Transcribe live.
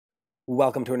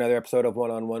Welcome to another episode of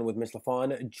One on One with Mitch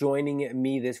Lafon. Joining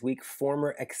me this week,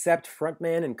 former Accept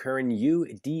frontman and current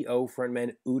U.D.O.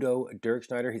 frontman Udo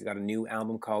Dirkschneider. He's got a new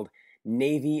album called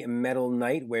Navy Metal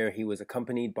Night, where he was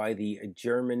accompanied by the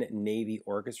German Navy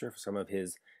Orchestra for some of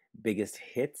his biggest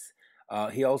hits.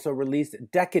 He also released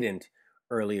Decadent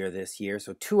earlier this year,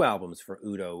 so 2 albums for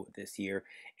Udo this year.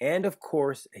 And of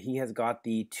course, he has got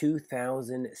the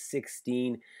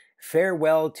 2016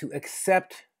 Farewell to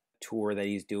Accept tour that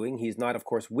he's doing. He's not, of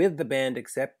course, with the band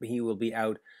Accept. He will be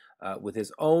out with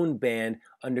his own band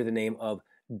under the name of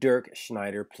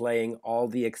Dirkschneider, playing all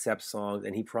the Accept songs,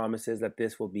 and he promises that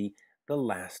this will be the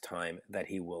last time that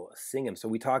he will sing them. So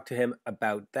we talked to him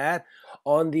about that.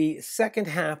 On the second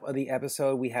half of the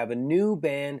episode, we have a new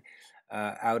band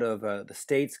out of the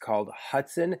States called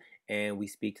Hudson, and we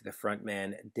speak to the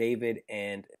frontman David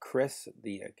and Chris,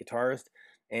 the guitarist,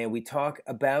 and we talk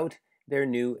about their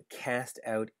new Cast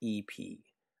Out EP.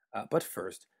 But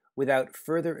first, without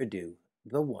further ado,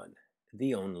 the one,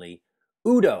 the only,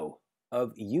 Udo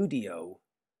of U.D.O.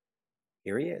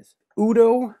 Here he is.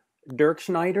 Udo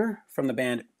Dirkschneider from the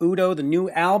band U.D.O. The new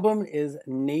album is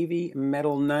Navy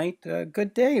Metal Night.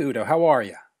 Good day, Udo. How are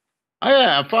you? Oh,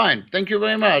 yeah, I'm fine. Thank you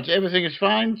very much. Everything is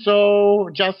fine. So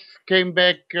just came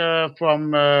back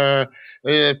from a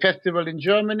festival in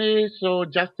Germany. So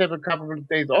just have a couple of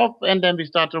days off, and then we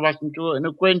start the Russian tour and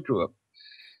Ukraine tour.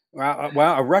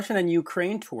 Wow, a Russian and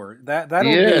Ukraine tour.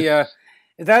 Yes.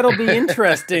 That'll be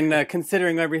interesting,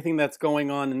 considering everything that's going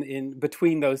on in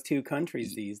between those two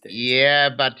countries these days. Yeah,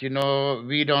 but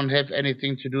we don't have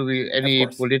anything to do with any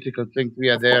political things. We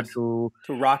are there to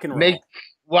rock and roll. Make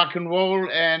rock and roll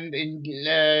and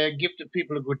give the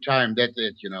people a good time. That's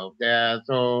it,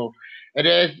 So it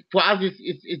is, for us,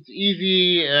 it's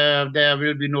easy. There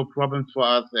will be no problems for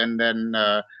us. And then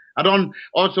I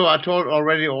told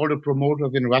already all the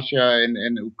promoters in Russia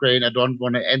and Ukraine, I don't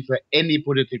want to answer any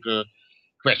political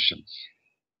questions.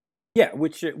 Yeah,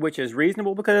 which is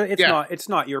reasonable because it's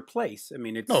not your place. I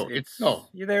mean,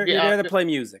 you're there to play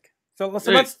music. So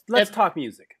let's talk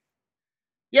music.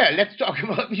 Yeah, let's talk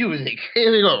about music. Here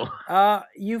we go.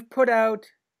 You've put out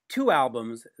 2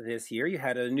 albums this year. You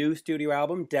had a new studio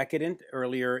album, Decadent,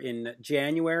 earlier in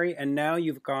January, and now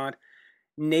you've got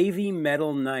Navy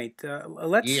Metal Night.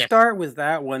 Let's start with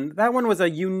that one. That one was a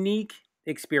unique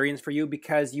experience for you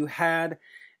because you had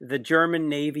the German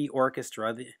Navy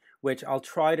Orchestra, which I'll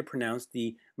try to pronounce,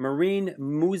 the Marine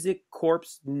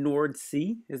Musikkorps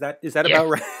Nordsee. Is that about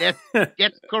right?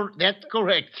 That's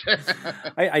correct.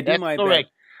 I do my best.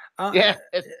 Yeah.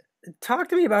 Talk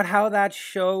to me about how that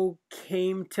show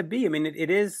came to be. I mean, it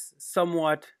is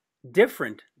somewhat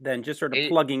different than just sort of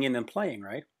plugging in and playing,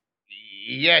 right?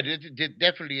 Yeah, it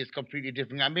definitely is completely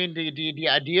different. I mean, the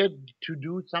idea to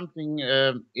do something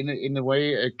in a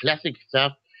way, classic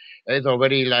stuff, is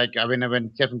already like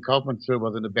when Stefan Kaufmann still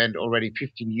was in the band already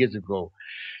 15 years ago.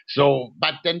 So,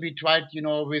 but then we tried,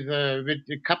 with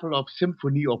a couple of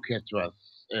symphony orchestras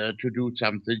to do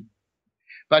something.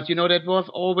 But that was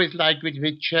always like with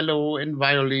cello and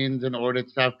violins and all that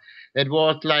stuff. That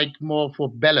was like more for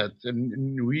ballads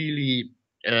and really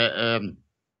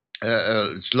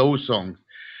slow songs.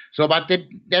 So, but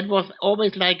that was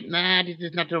always like, nah, this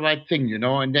is not the right thing,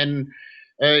 And then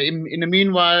in the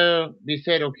meanwhile, we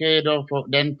said, okay,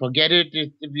 then forget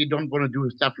it. We don't want to do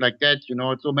stuff like that,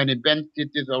 So many bands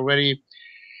did this already.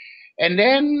 And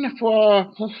then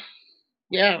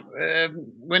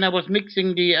when I was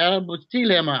mixing the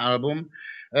Steelhammer album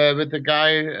with the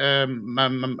guy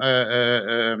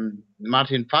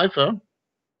Martin Pfeiffer,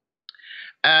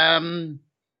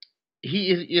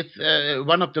 he is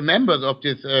one of the members of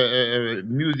this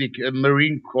music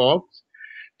Marine Corps,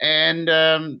 and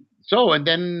and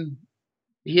then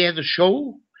he has a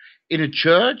show in a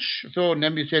church. So and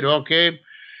then we said, okay,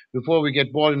 before we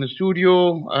get bored in the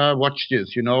studio, watch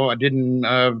this. I didn't.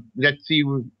 Let's see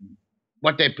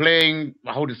what they're playing,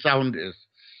 how the sound is.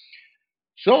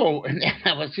 So, and then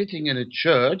I was sitting in a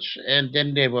church, and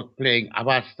then they were playing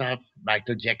ABBA stuff,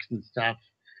 Michael Jackson stuff,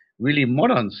 really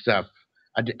modern stuff.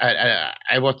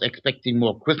 I was expecting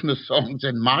more Christmas songs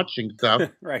and marching stuff.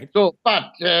 Right. So,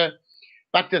 but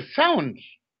the sound,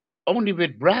 only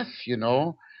with brass,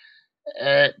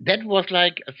 that was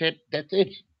like I said, that's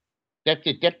it.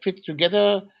 That fits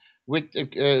together with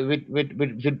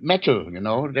metal,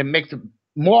 That makes it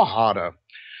more harder.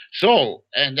 So,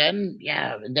 and then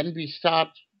we start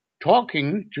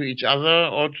talking to each other,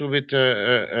 also with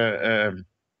the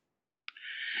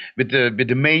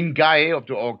main guy of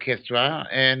the orchestra,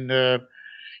 and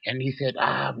he said,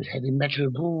 with heavy metal,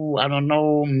 boo, I don't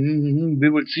know, we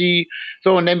will see.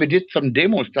 So, and then we did some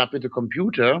demo stuff with the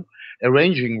computer,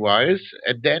 arranging wise.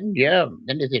 And then,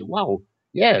 then they say, wow,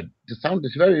 yeah, the sound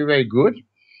is very, very good.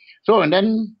 So, and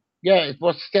then, it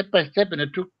was step by step, and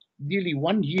it took nearly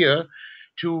 1 year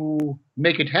to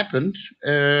make it happen,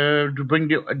 to bring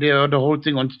the whole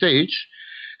thing on stage.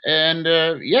 And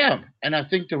and I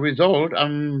think the result,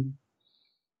 I'm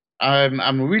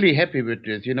really happy with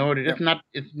this. Yep.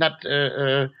 It's not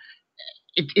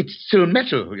it's still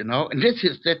metal, and this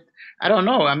is that. I don't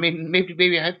know. I mean,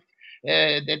 maybe I have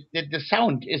that the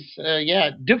sound is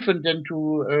different than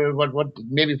to what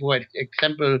maybe for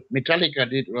example Metallica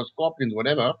did or Scorpions,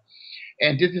 whatever.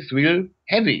 And this is real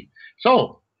heavy.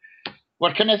 So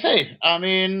what can I say? I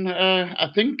mean, I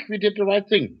think we did the right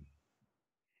thing.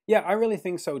 Yeah, I really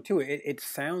think so too. It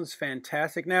sounds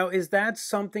fantastic. Now, is that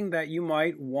something that you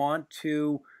might want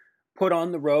to put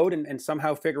on the road and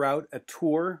somehow figure out a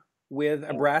tour with a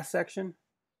Oh, brass section?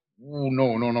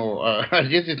 no, no, no.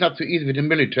 This is not so easy with the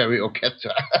military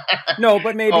orchestra. No,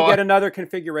 but maybe Oh, get another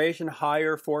configuration,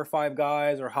 hire 4 or 5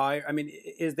 guys, or hire. I mean,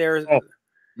 is there? oh,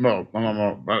 no, no,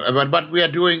 no, no. But we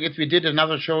are doing it. We did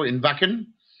another show in Wacken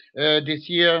this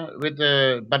year with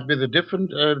a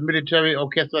different military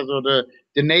orchestra. So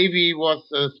the Navy was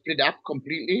split up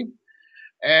completely,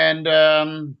 and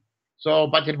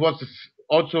but it was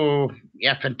also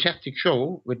fantastic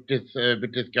show with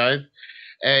this guys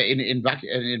in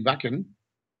Wacken.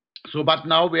 So, but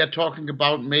now we are talking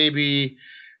about maybe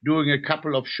doing a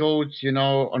couple of shows,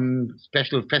 on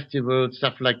special festivals,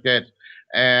 stuff like that,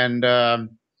 and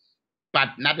but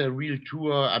not a real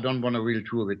tour. I don't want a real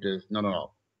tour with this. No, no,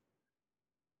 no.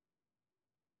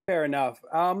 Fair enough.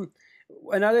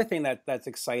 Another thing that's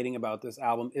exciting about this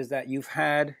album is that you've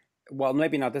had, well,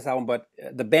 maybe not this album, but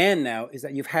the band now is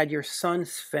that you've had your son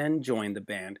Sven join the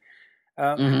band.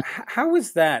 Mhm. How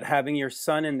is that having your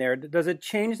son in there? Does it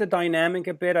change the dynamic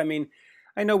a bit? I mean,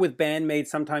 I know with bandmates,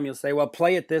 sometimes you'll say, "Well,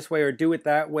 play it this way or do it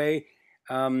that way."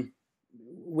 Um,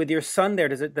 with your son there,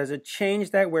 does it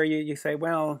change that where you say,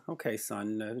 "Well, okay,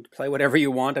 son, play whatever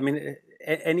you want"? I mean,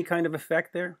 any kind of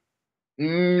effect there?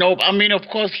 No, I mean, of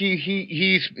course,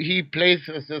 he plays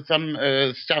some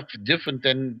stuff different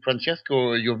than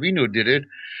Francesco Jovino did it,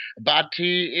 but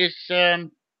he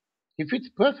fits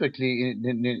perfectly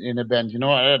in a band,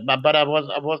 but I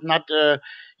was not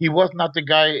he was not the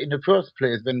guy in the first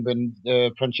place when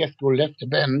Francesco left the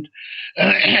band.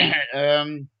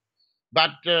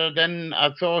 But then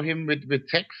I saw him with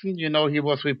Saxon. He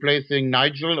was replacing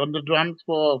Nigel on the drums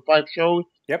for 5 shows,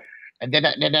 Yep. and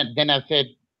then I said,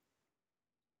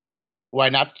 why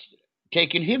not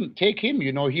take him?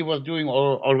 He was doing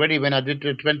already when I did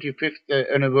the 25th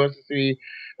anniversary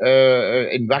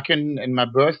in Wacken and my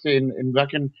birthday in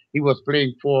Wacken. He was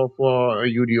playing for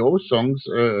U.D.O songs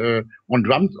on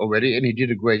drums already, and he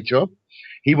did a great job.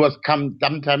 He was come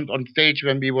sometimes on stage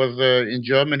when we was in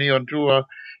Germany on tour.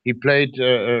 He played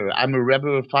 "I'm a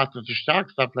Rebel, Fast as a Shark,"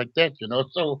 stuff like that.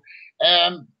 So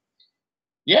um,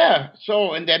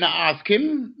 so and then I asked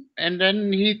him, and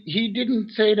then he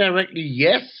didn't say directly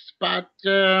yes, but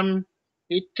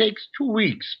it takes 2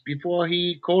 weeks before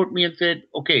he called me and said,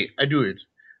 "Okay, I do it."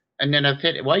 And then I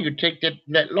said, "Why you take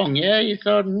that long?" Yeah, he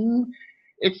said,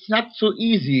 "It's not so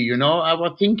easy, I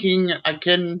was thinking I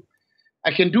can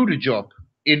do the job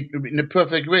in a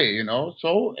perfect way,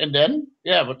 So and then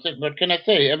what can I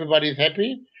say? Everybody's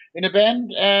happy in the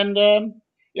band, and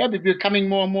we're becoming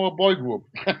more and more a boy group.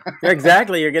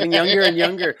 Exactly. You're getting younger and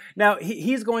younger. Now,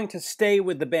 he's going to stay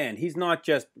with the band. He's not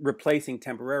just replacing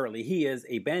temporarily. He is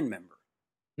a band member.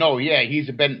 No, yeah, he's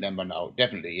a band member now,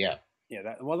 definitely, yeah.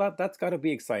 Yeah, that's got to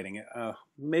be exciting.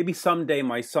 Maybe someday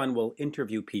my son will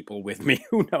interview people with me.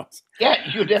 Who knows? Yeah,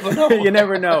 you never know. You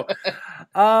never know.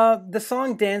 The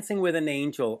song "Dancing with an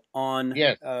Angel" on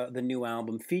Yes, the new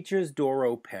album features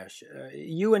Doro Pesh.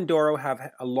 You and Doro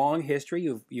have a long history.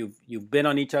 You've been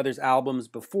on each other's albums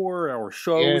before or yes,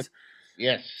 shows.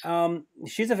 yes.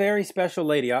 She's a very special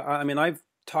lady. I mean, I've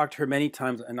talked to her many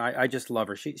times, and I just love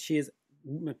her. She is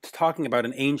talking about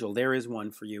an angel. There is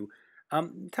one for you.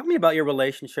 Tell me about your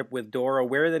relationship with Dora.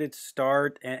 Where did it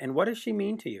start, and what does she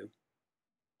mean to you?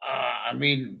 I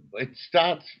mean, it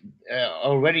starts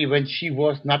already when she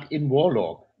was not in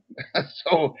Warlock.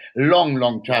 So long,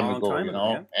 long time Long ago, time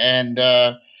ago,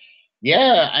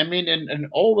 yeah. And I mean, and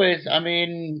always, I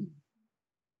mean,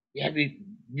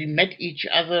 we met each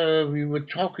other. We were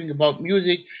talking about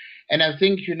music, and I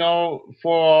think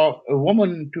for a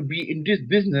woman to be in this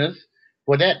business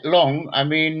for that long, I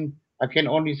mean, I can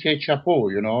only say chapeau.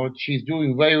 She's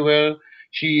doing very well.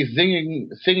 She is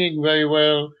singing very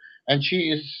well, and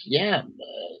she is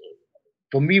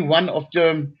for me one of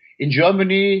the in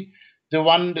Germany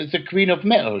the queen of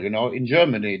metal. In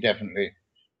Germany, definitely.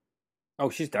 Oh,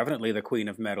 she's definitely the queen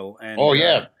of metal, Oh and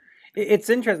yeah, it's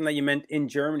interesting that you meant in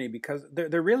Germany because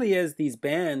there really is these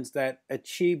bands that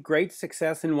achieve great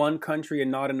success in one country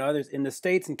and not in others. In the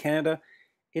States and Canada,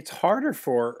 it's harder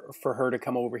for her to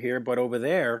come over here, but over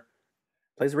there,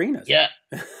 plays arenas. yeah.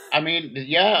 I mean,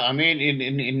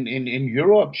 in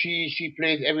Europe, she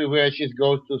plays everywhere. She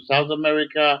goes to South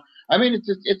America. I mean,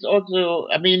 it's also.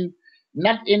 I mean,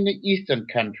 not in the Eastern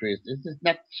countries. This is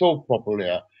not so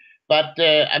popular. But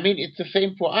I mean, it's the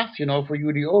same for us. You know, for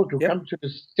UDO to Yep. come to the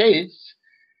States.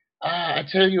 I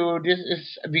tell you,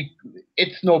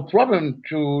 it's no problem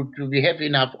to we have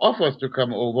enough offers to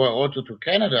come over also to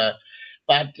Canada,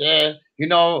 but you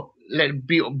know,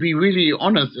 be really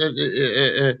honest.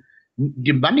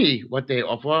 The money what they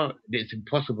offer, it's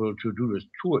impossible to do this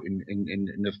tour in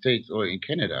the States or in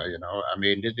Canada. You know, I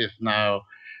mean, this is now.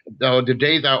 Though the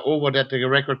days are over that the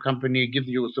record company gives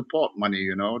you support money,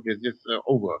 you know, this is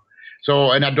over.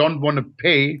 So, and I don't want to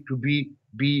pay to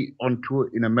be on tour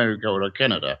in America or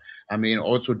Canada. I mean,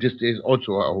 also this is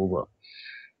also over.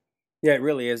 Yeah, it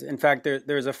really is. In fact,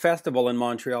 there's a festival in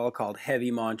Montreal called Heavy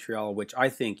Montreal, which I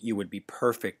think you would be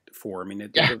perfect for. I mean,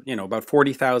 there's Yeah, about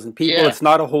 40,000 people. yeah, It's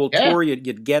not a whole yeah. tour.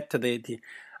 You'd get to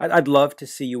I'd love to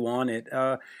see you on it.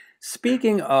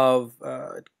 Speaking of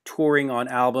touring on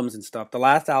albums and stuff, the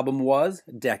last album was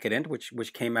Decadent,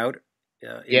 which came out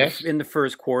Yes, in the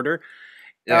first quarter.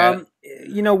 yeah.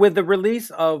 With the release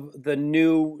of the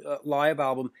new live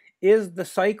album, is the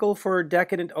cycle for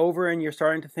Decadent over and you're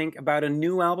starting to think about a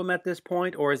new album at this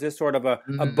point, or is this sort of a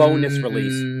bonus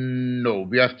release? No,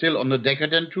 we are still on the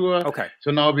Decadent tour. Okay,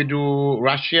 So now we do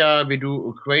Russia, we do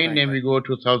Ukraine, right, then right. we go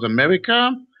to South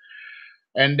America.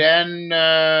 And then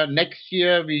next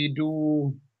year we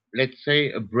do, let's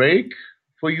say, a break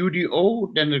for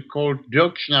UDO. Then it's called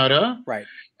Dirkschneider. Right.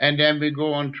 And then we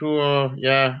go on tour.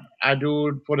 Yeah, I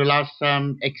do for the last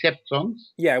time Accept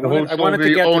songs. Yeah, The whole I show wanted to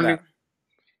we get to only. that.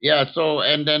 Yeah, so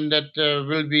and then that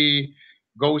will be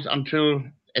goes until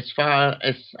as far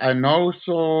as I know,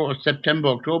 so September,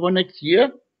 October next year.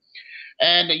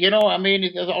 And you know, I mean,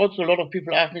 there's also a lot of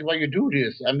people ask me why you do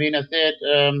this. I mean, I said.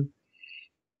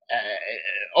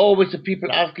 Always the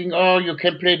people asking, oh, you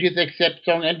can play this accept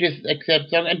song and this accept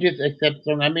song and this accept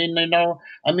song. I mean, you know,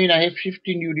 I mean, I have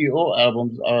 15 UDO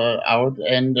albums out,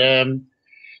 and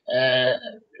uh,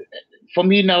 for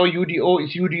me now, UDO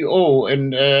is UDO,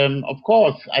 and of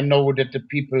course, I know that the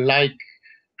people like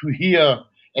to hear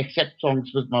accept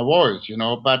songs with my voice, you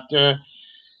know, but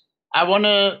I want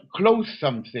to close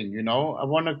something, you know, I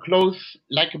want to close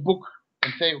like a book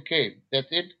and say, okay, that's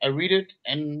it, I read it,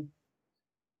 and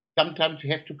sometimes you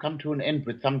have to come to an end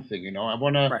with something, you know. I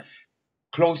want to Right.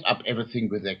 close up everything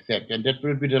with Accept, and that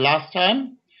will be the last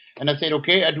time. And I said,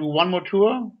 okay, I do one more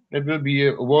tour. That will be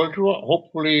a world tour.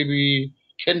 Hopefully, we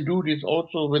can do this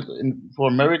also for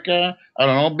America. I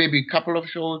don't know, maybe a couple of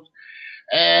shows.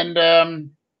 And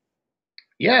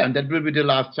yeah, and that will be the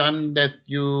last time that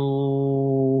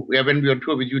yeah, when we are on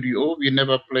tour with UDO, we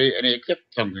never play any Accept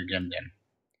songs again then.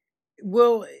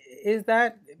 Well, is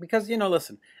that because,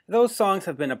 listen, those songs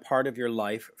have been a part of your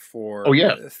life Oh for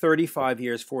yeah. 35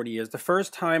 years, 40 years. The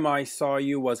first time I saw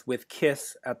you was with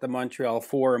Kiss at the Montreal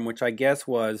Forum, which I guess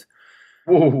was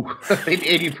Whoa, in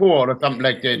 '84 or something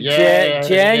like that. Yeah,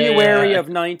 January yeah, of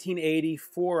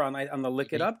 1984 on the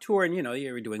Lick It yeah. Up tour, and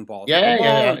you were doing Balls to the Yeah, Wall.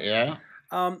 yeah, And yeah.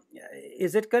 um,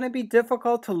 is it going to be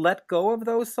difficult to let go of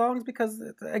those songs? Because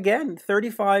again,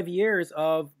 35 years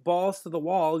of Balls to the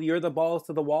Wall, you're the Balls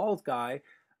to the Walls guy,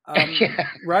 Yeah.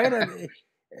 right? I mean,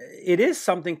 it is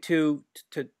something to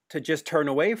just turn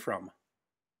away from.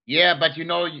 Yeah, but you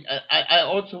know, I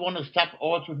also want to stop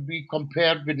also to be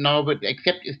compared with now, but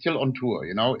Accept is still on tour,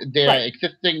 you know. They are Right.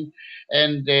 existing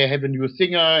and they have a new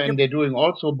singer and Yep. they're doing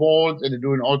also balls and they're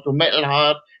doing also metal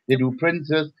hard, they Yep. do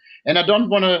Princess. And I don't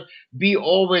want to be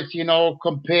always, you know,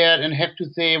 compared and have to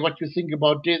say what you think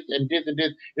about this and this and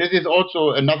this. This is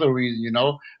also another reason, you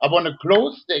know. I want to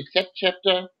close the Accept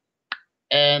chapter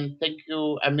and thank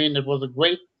you. I mean, it was a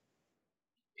great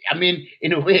I mean,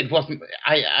 in a way, it wasn't.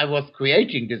 I was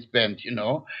creating this band, you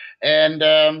know, and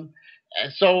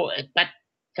but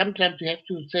sometimes you have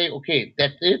to say, okay,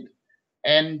 that's it.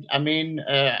 And I mean,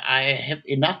 I have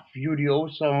enough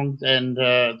UDO songs, and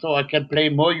so I can play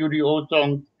more UDO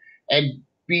songs and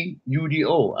be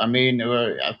UDO. I mean,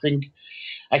 I think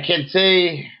I can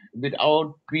say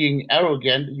without being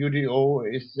arrogant,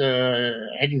 UDO is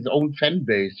had his own fan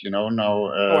base, you know.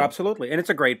 Now, Oh, absolutely, and it's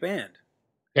a great band.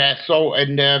 yeah, so,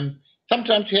 and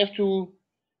sometimes you have to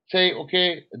say,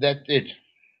 okay, that's it.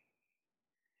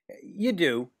 You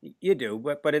do,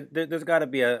 but there's got to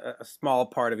be a small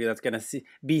part of you that's going to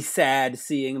be sad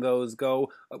seeing those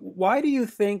go. Why do you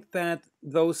think that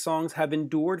those songs have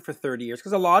endured for 30 years?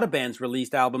 Because a lot of bands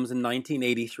released albums in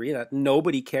 1983 that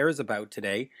nobody cares about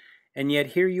today, and yet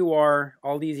here you are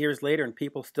all these years later, and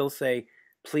people still say,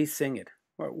 "Please sing it."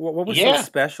 What was so Yeah,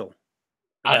 special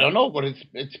I don't about? know, but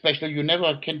it's special. You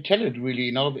never can tell it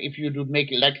really. If you do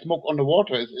make it like Smoke on the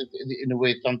Water, is in a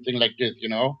way something like this.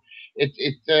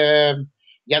 It's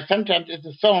yeah. Sometimes it's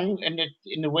a song, and it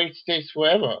in a way stays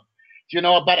forever.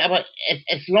 But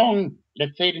as long,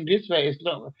 let's say it in this way, as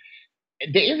long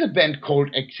there is a band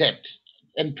called Accept,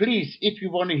 and please, if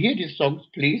you want to hear these songs,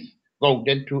 please go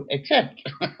then to Accept.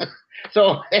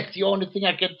 So that's the only thing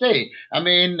I can say.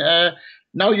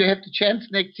 Now you have the chance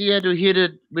next year to hear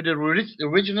it with the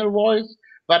original voice,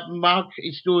 but Mark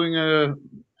is doing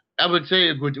I would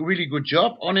say, really good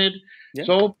job on it. Yeah.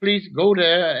 So please go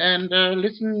there and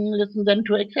listen then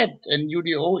to Accept and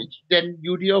UDO. It's then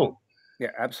UDO.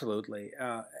 Yeah, absolutely.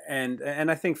 And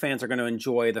I think fans are going to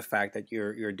enjoy the fact that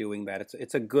you're doing that.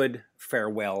 It's a good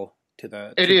farewell to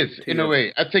the It is to in a your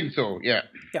way. I think so. Yeah.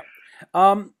 yeah.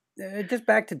 Just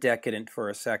back to Decadent for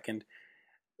a second.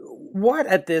 What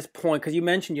at this point, because you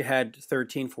mentioned you had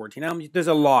 13, 14 albums, there's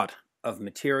a lot of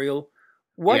material.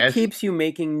 What Yes. keeps you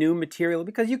making new material?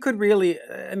 Because you could really,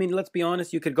 I mean, let's be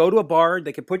honest, you could go to a bar,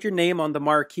 they could put your name on the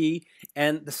marquee,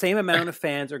 and the same amount of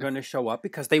fans are going to show up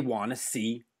because they want to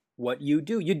see what you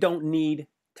do. You don't need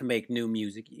to make new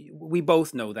music. We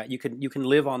both know that. You can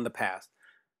live on the past.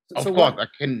 So Of what? course,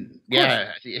 I can. Of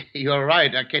course. Yeah, you're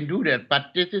right. I can do that. But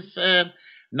this is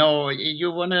no.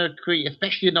 You want to create,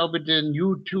 especially now with the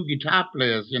new two guitar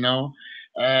players. Now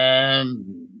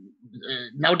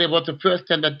there was the first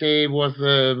time that they was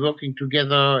working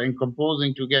together and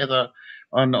composing together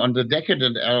on the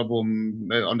Decadent album.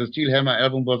 On the Steel Hammer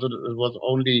album was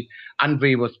only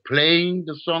Andre was playing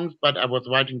the songs, but I was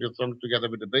writing the songs together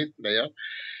with the bass player.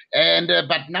 And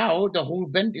but now the whole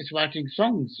band is writing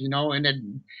songs, and it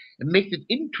makes it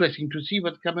interesting to see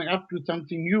what's coming up to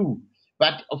something new.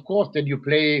 But of course, then you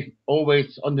play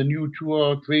always on the new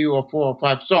tour 3 or 4 or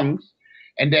 5 songs,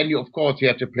 and then you of course you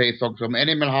have to play songs from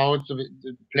Animal House, so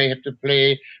have to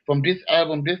play from this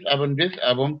album, this album, this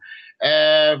album.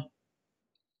 Uh,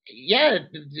 yeah,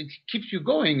 it keeps you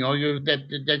going, or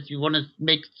that you want to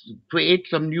create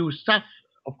some new stuff.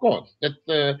 Of course,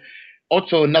 that's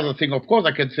also another thing. Of course,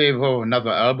 I can say, oh,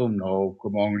 another album. No,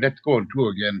 come on, let's go on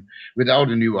tour again without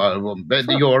a new album. But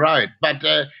Sure. you're right. But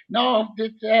no,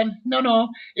 no.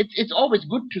 It's always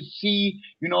good to see,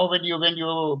 when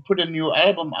you put a new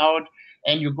album out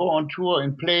and you go on tour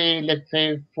and play, let's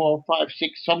say 4, 5,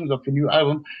 6 songs of a new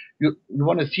album. You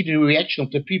want to see the reaction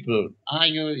of the people.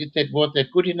 Was that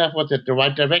good enough? Was that the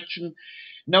right direction?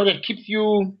 No, that keeps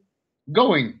you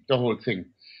going, the whole thing.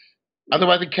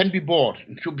 Otherwise, it can be bored.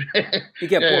 You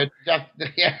get bored. Just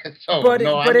yeah. So But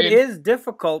no, it, but it is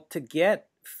difficult to get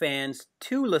fans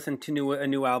to listen to a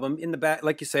new album in the back.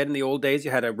 Like you said, in the old days,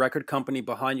 you had a record company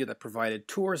behind you that provided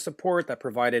tour support, that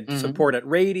provided hmm support at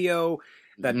radio,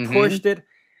 that hmm pushed it.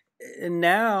 And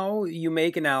now you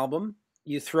make an album,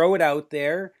 you throw it out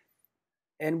there,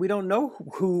 and we don't know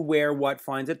who, where, what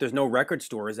finds it. There's no record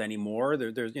stores anymore.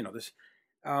 There's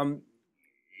um,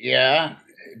 yeah,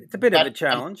 it's a bit of a but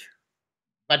challenge.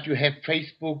 you have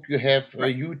Facebook, you have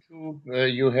Right. YouTube,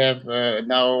 you have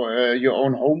now your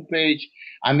own homepage.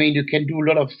 I mean, you can do a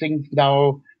lot of things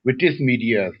now with this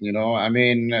media.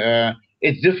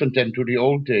 It's different than to the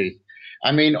old days.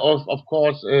 I mean, of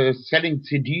course, selling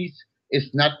CDs is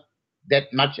not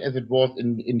that much as it was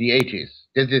in the 80s.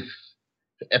 This is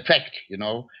a fact.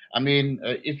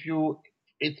 If you,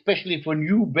 especially for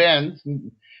new bands,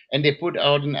 and they put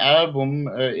out an album,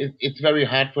 it's very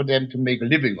hard for them to make a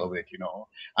living of it.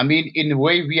 In a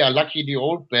way, we are lucky, the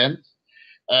old bands.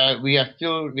 We're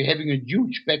having a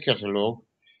huge back catalog,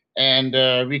 and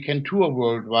we can tour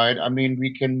worldwide.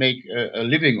 We can make a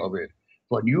living of it.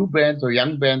 For new bands or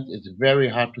young bands, it's very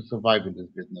hard to survive in this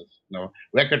business.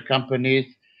 Record companies,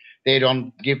 they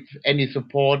don't give any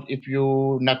support if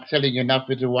you're not selling enough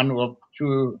with the one or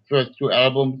first two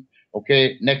albums.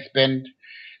 Okay, next band.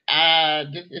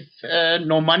 This is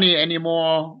no money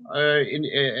anymore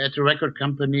at the record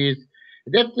companies.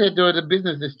 That the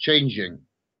business is changing.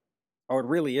 Oh, it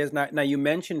really is. Now you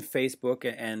mentioned Facebook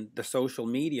and the social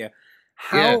media.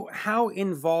 Yeah. How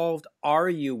involved are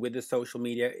you with the social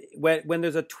media? When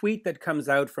there's a tweet that comes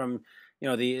out from the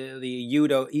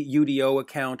UDO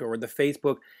account or the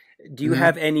Facebook, Do you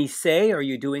have any say? Are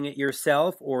you doing it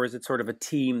yourself, or is it sort of a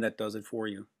team that does it for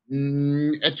you?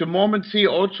 At the moment, see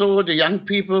also the young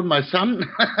people. My son,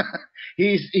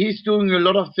 he's doing a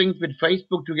lot of things with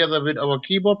Facebook together with our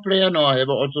keyboard player. Now I have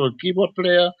also a keyboard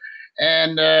player,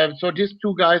 and so these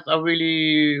two guys are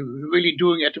really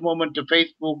doing at the moment the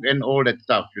Facebook and all that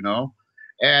stuff, you know.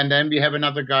 And then we have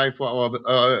another guy for our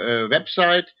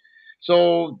website.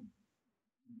 So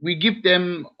we give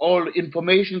them all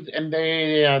information, and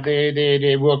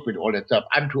they work with all that stuff.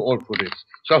 I'm too old for this.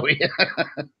 Sorry.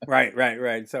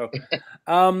 Right. So,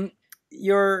 um,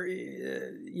 your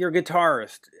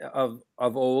guitarist of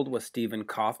old was Stephen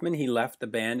Kaufman. He left the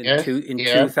band Yes. in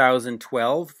Yeah.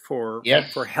 2012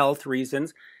 Yes. for health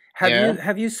reasons. Yeah.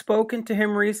 Have you spoken to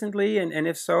him recently? And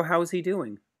if so, how's he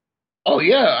doing? Oh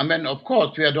yeah. I mean, of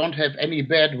course, we don't have any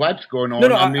bad vibes going No, on.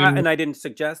 no, I mean, and I didn't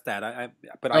suggest that.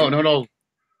 But no, no, no.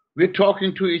 We're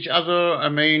talking to each other. I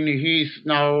mean, he's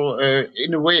now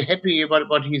in a way happy about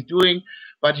what he's doing,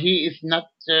 but he is not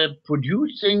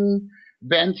producing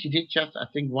bands. He did just, I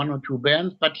think, one or two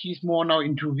bands, but he's more now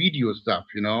into video stuff,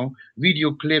 you know,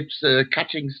 video clips,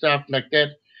 cutting stuff like that,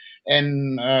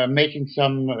 and making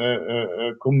some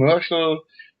commercial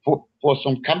for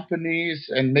some companies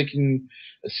and making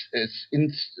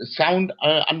sound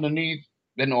underneath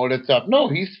and all that stuff. No,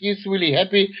 he's really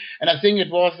happy, and I think it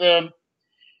was.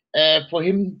 For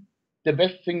him the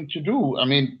best thing to do. I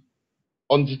mean,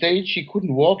 on stage he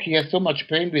couldn't walk. He has so much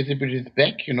pain with his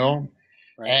back, you know,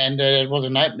 right. and it was a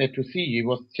nightmare to see. He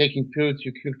was taking pills.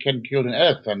 Can kill an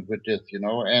elephant with this, you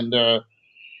know. And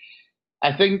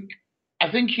I think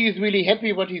I think he's really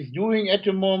happy what he's doing at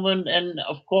the moment. And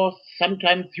of course,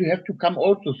 sometimes you have to come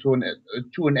also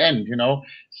to an end, you know.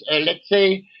 Let's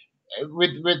say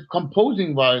with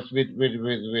composing wise with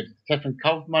Stefan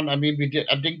Kaufmann, I mean, we did.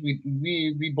 I think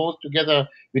we both together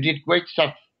we did great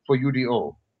stuff for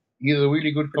UDO. He's a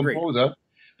really good Agreed. composer,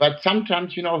 but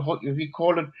sometimes you know we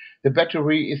call it the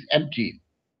battery is empty.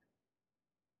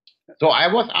 So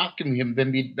I was asking him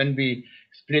when we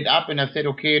split up, and I said,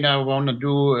 okay, now I want to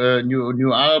do a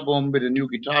new album with a new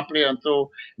guitar player, and so,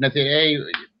 and I said, hey,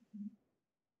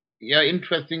 yeah,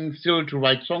 interesting still to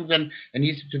write songs, and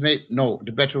he said to me, no,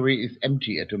 the battery is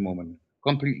empty at the moment,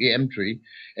 completely empty,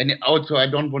 and also I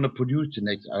don't want to produce the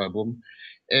next album.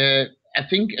 I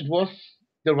think it was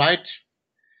the right,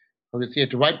 how to say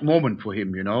it, the right moment for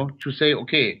him, you know, to say,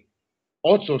 okay,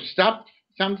 also stop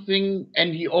something,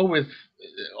 and he always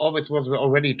was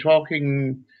already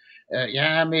talking.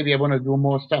 Yeah, maybe I want to do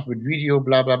more stuff with video,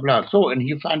 blah blah blah. So, and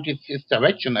he found his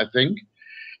direction, I think.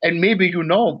 And maybe you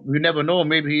never know.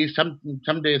 Maybe he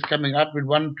someday is coming up with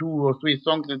one, two, or three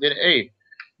songs and said, "Hey,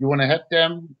 you want to have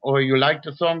them, or you like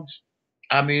the songs?"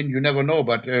 I mean, you never know.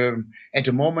 But at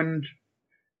the moment,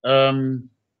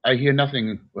 I hear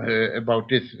nothing about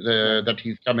this that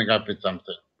he's coming up with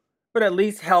something. But at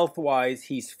least health wise,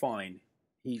 he's fine.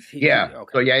 Yeah.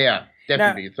 Okay. So yeah, Now,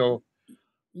 definitely. So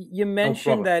you no mentioned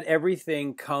problem. that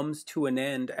everything comes to an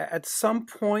end. At some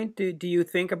point, do you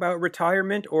think about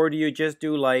retirement, or do you just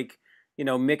do like,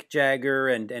 Mick Jagger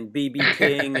and BB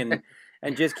King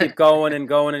and just keep going and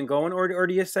going and going, or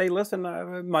do you say, listen,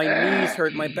 my knees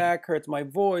hurt, my back hurts, my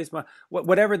voice,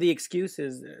 whatever the excuse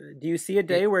is. Do you see a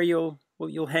day where you'll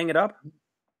hang it up?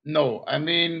 No, I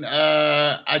mean,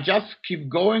 I just keep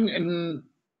going, and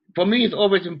for me, it's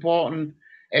always important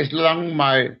as long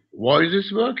my voice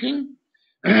is working,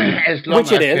 as long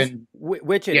Which it I is. can.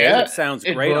 Which it is. Yeah, It sounds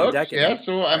it great on works. Yeah, Decadent.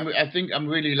 so Yeah. I think I'm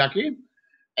really lucky,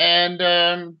 and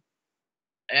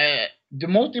the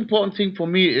most important thing for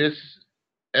me is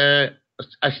uh,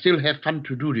 I still have fun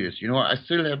to do this. You know, I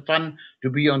still have fun to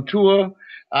be on tour.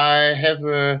 I have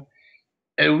a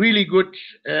really good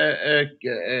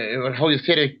how you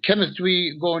say it,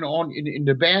 chemistry going on in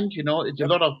the band. You know, it's a Yep.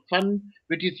 lot of fun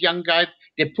with these young guys.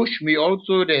 They push me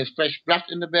also. There's fresh blood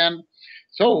in the band.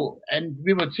 So, and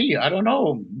we will see. I don't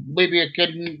know. Maybe I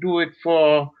can do it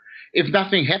for if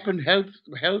nothing happened, health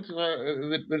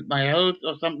with my health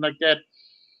or something like that.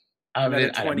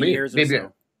 Another I 20 maybe, years or maybe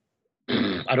so.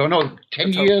 I don't know, 10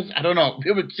 Let's hope. years. I don't know.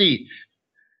 We will see.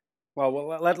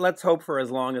 Well, let's hope for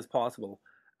as long as possible.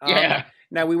 Yeah.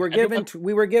 Now we were I don't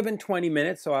given want, 20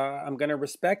 minutes, so I'm going to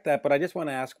respect that. But I just want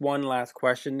to ask one last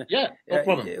question. yeah, no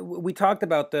problem. We talked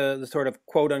about the sort of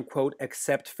quote unquote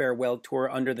accept farewell tour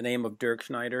under the name of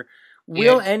Dirkschneider.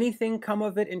 Will Yes. anything come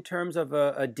of it in terms of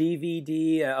a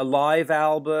DVD, a live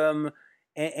album,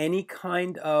 any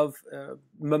kind of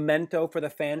memento for the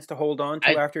fans to hold on to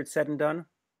I after it's said and done?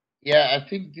 Yeah, I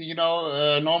think you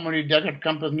know normally debit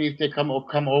companies they come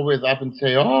always up and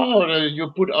say, "Oh,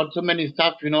 you put out so many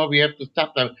stuff, you know, we have to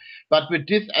stop that." But with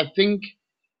this, I think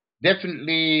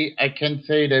definitely, I can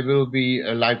say there will be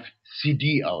a live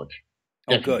CD out.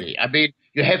 Oh, good. Definitely. I mean,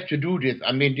 you have to do this.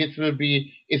 I mean, this will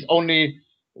be, it's only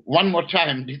one more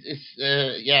time. This is,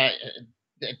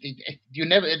 you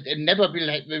never, it never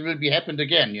will be happened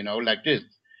again, like this.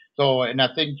 So, and I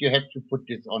think you have to put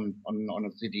this on a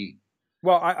CD.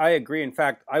 Well, I agree. In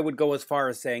fact, I would go as far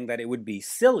as saying that it would be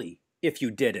silly if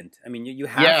you didn't. I mean, you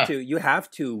have Yeah, to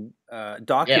yeah.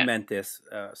 document this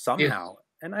This, somehow.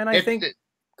 And I that's think,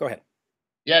 go ahead.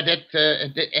 Yeah, that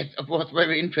was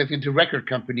very interesting. The record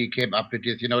company came up with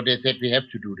this. They said we have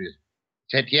to do this.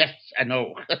 Said yes, I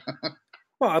know.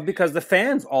 Well, because the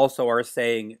fans also are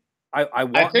saying, I I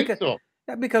want, think because so.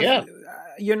 yeah, because Yeah.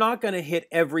 you're not going to hit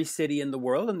every city in the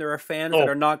world, and there are fans that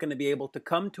Oh, are not going to be able to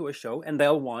come to a show, and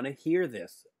they'll want to hear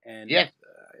this, and yes.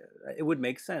 it would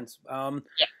make sense. Yeah.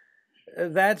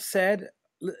 That said,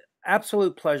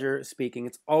 absolute pleasure speaking.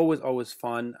 It's always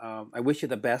fun. I wish you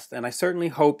the best, and I certainly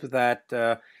hope that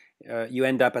you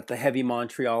end up at the Heavy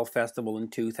Montreal Festival in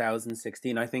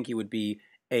 2016. I think you would be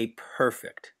a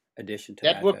perfect addition to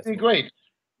That that would be festival. great.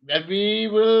 And we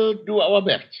will do our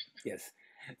best. Yes.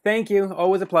 Thank you.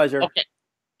 Always a pleasure. Okay.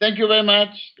 Thank you very much.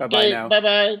 Bye bye Okay. now. Bye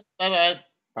bye. Bye bye.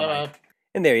 Bye Bye bye. bye.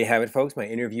 And there you have it, folks. My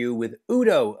interview with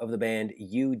Udo of the band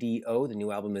U.D.O. The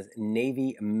new album is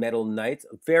Navy Metal Nights.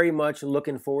 Very much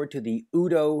looking forward to the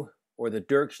Udo or the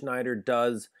Dirkschneider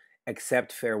Does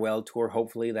Accept Farewell tour.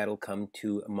 Hopefully that'll come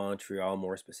to Montreal,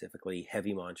 more specifically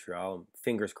Heavy Montreal.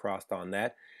 Fingers crossed on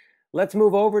that. Let's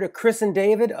move over to Chris and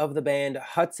David of the band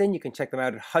Hudson. You can check them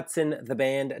out at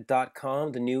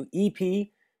hudsontheband.com. The new EP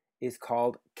is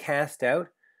called Cast Out.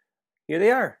 Here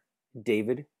they are,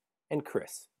 David and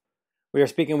Chris. We are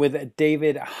speaking with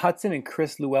David Hudson and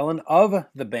Chris Llewellyn of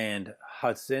the band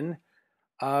Hudson.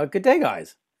 Good day,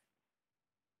 guys.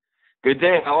 Good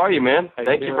day. How are you, man?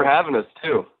 Thank you doing? for having us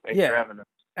too. Thanks for having us.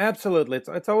 Absolutely.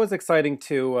 It's always exciting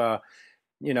to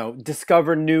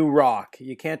discover new rock.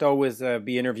 You can't always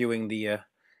be interviewing the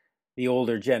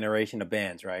older generation of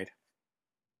bands, right?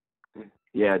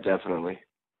 Yeah, definitely.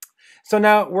 So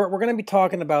now we're going to be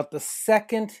talking about the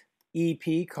second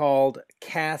EP called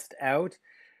Cast Out.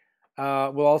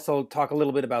 We'll also talk a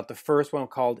little bit about the first one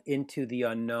called Into the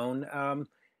Unknown.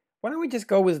 Why don't we just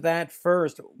go with that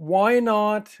first? Why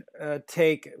not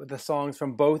take the songs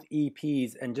from both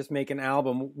EPs and just make an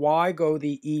album? Why go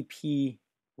the EP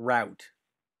route?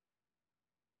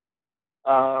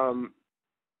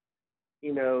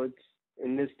 It's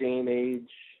in this day and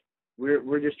age,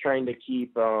 we're just trying to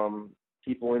keep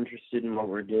people interested in what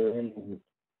we're doing.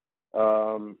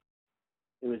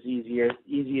 It was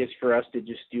easiest for us to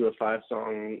just do a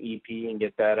 5-song EP and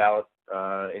get that out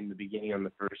in the beginning on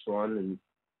the first one,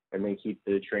 and then keep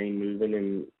the train moving.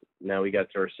 And now we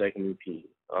got to our second EP.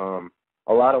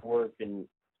 A lot of work and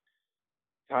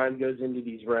time goes into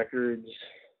these records.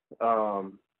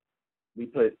 We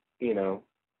put,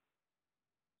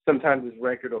 sometimes this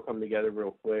record will come together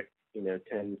real quick,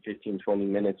 10, 15, 20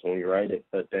 minutes when we write it,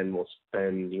 but then we'll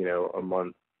spend, a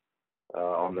month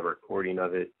on the recording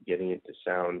of it, getting it to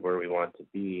sound where we want it to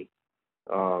be.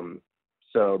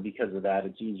 So because of that,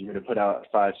 it's easier to put out a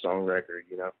 5-song record,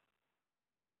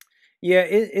 Yeah,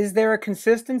 is there a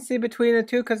consistency between the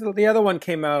two? Because the other one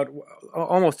came out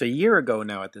almost a year ago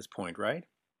now at this point, right?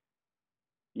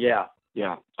 Yeah.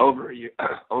 Over a year.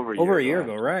 Over a year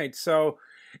ago, right? So,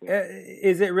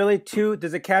 is it really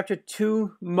does it capture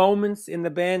two moments in the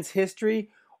band's history,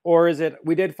 or is it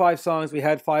we did 5 songs, we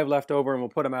had 5 left over, and we'll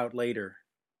put them out later?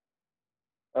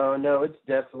 Oh no, it's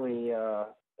definitely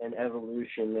an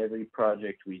evolution. Every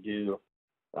project we do,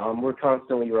 we're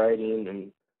constantly writing,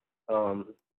 and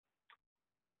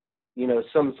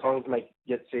some songs might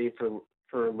get saved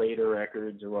for later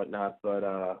records or whatnot,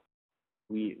 but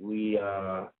we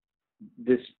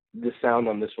the sound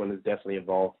on this one has definitely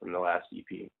evolved from the last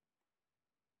EP.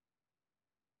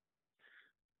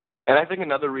 And I think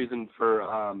another reason for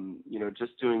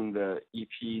just doing the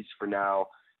EPs for now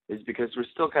is because we're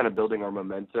still kind of building our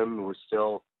momentum. We're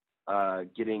still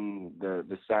getting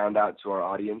the sound out to our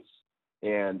audience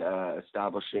and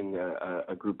establishing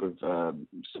a group of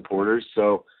supporters.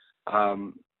 So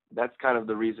that's kind of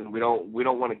the reason we don't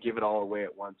want to give it all away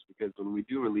at once, because when we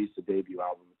do release a debut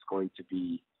album, it's going to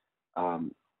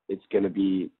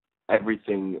be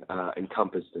everything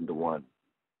encompassed into one.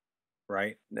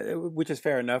 Right, which is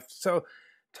fair enough. So,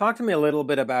 talk to me a little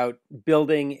bit about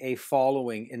building a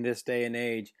following in this day and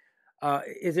age.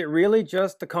 Is it really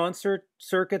just the concert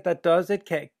circuit that does it,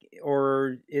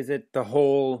 or is it the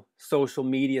whole social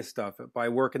media stuff by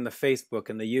working the Facebook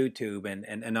and the YouTube and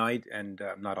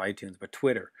not iTunes but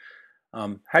Twitter?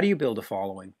 How do you build a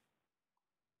following?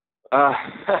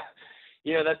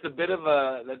 That's a bit of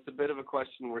a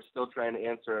question we're still trying to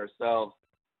answer ourselves.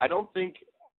 I don't think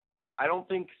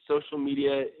social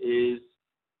media is.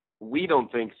 We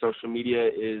don't think social media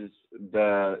is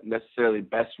the necessarily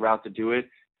best route to do it.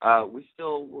 We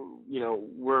still,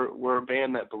 we're a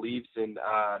band that believes in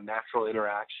natural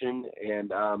interaction,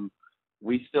 and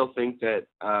we still think that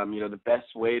the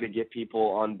best way to get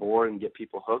people on board and get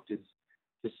people hooked is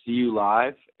to see you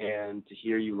live and to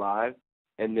hear you live.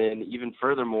 And then even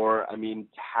furthermore, to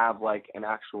have like an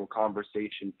actual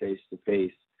conversation face to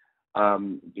face,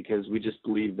 because we just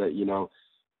believe that,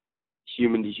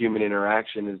 human to human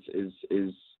interaction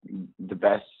is the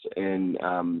best. And,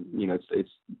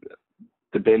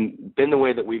 it's been the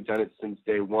way that we've done it since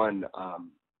day one,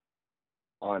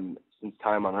 since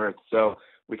time on Earth. So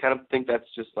we kind of think that's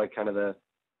just like kind of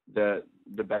the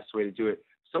best way to do it.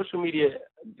 Social media,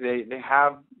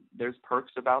 there's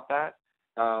perks about that.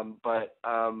 But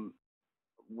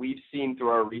we've seen through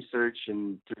our research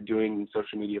and through doing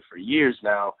social media for years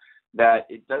now that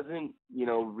it doesn't,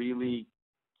 really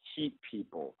keep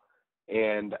people.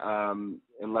 And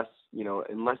unless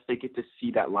they get to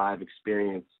see that live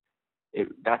experience,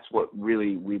 that's what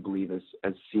really we believe is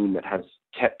a scene that has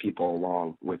kept people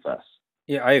along with us.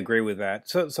 Yeah, I agree with that.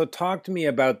 So talk to me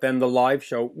about then the live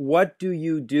show. What do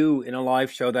you do in a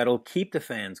live show that'll keep the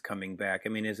fans coming back?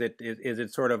 Is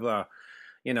it sort of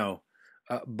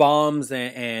bombs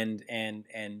and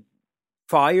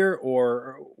fire,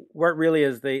 or what really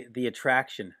is the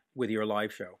attraction with your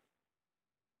live show?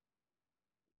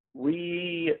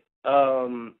 We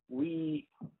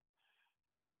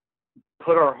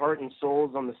put our heart and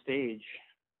souls on the stage.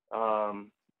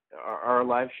 Our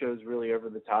live show is really over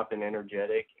the top and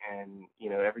energetic, and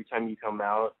every time you come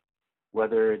out,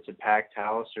 whether it's a packed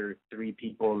house or 3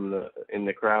 people in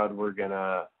the crowd, we're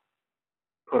gonna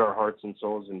put our hearts and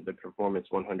souls into the performance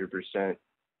 100%.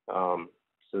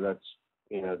 So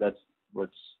that's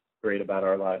what's great about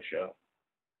our live show.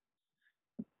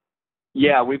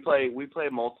 Yeah, we play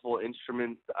multiple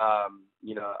instruments.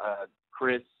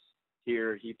 Chris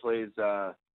here, he plays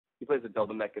a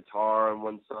double neck guitar on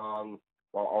one song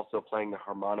while also playing the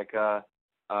harmonica.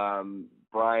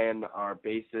 Brian, our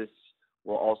bassist,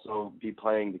 will also be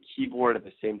playing the keyboard at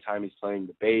the same time he's playing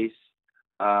the bass.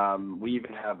 We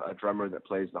even have a drummer that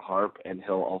plays the harp, and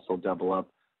he'll also double up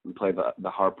and play the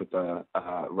harp with the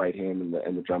right hand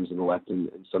and the drums in the left in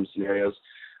some scenarios.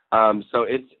 So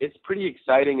it's pretty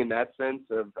exciting in that sense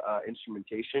of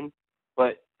instrumentation.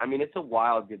 But it's a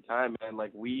wild good time, man.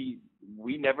 Like we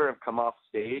never have come off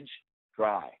stage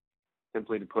dry.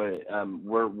 Simply to put it,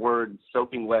 we're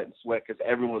soaking wet and sweat because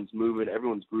everyone's moving,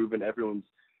 everyone's grooving, everyone's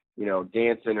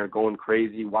dancing or going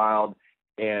crazy wild.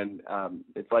 And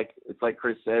it's like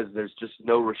Chris says, there's just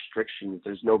no restrictions,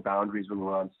 there's no boundaries when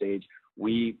we're on stage.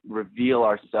 We reveal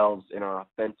ourselves in our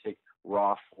authentic,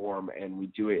 raw form, and we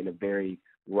do it in a very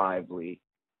lively,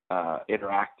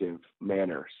 interactive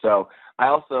manner. So I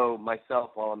also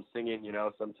myself, while I'm singing,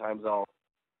 sometimes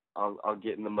I'll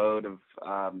get in the mode of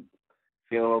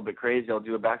feeling a little bit crazy. I'll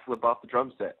do a backflip off the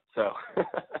drum set. So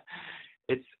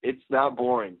it's not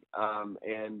boring.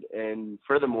 And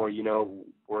furthermore,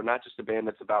 we're not just a band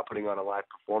that's about putting on a live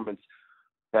performance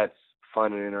that's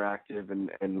fun and interactive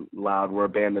and loud. We're a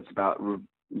band that's about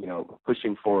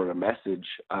pushing forward a message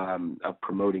of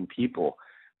promoting people,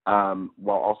 while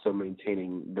also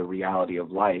maintaining the reality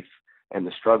of life and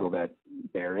the struggle that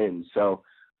they're in. So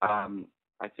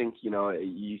I think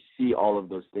you see all of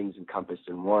those things encompassed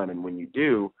in one, and when you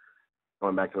do,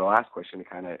 going back to the last question, it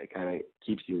kind of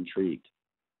keeps you intrigued.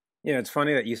 Yeah, it's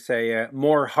funny that you say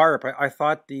more harp. I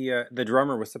thought the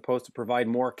drummer was supposed to provide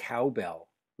more cowbell,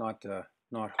 not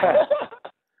harp.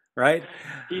 Right?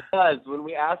 He does. When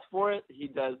we ask for it, he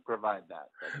does provide that.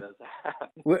 That does happen.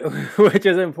 Which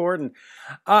is important.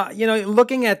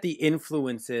 Looking at the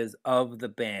influences of the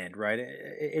band, right?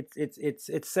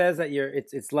 It says that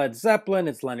it's Led Zeppelin,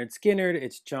 it's Leonard Skinner,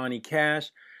 it's Johnny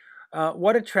Cash.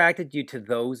 What attracted you to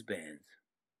those bands?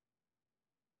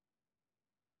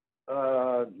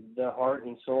 The heart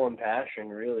and soul and passion,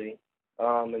 really.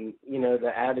 And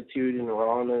the attitude and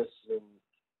rawness and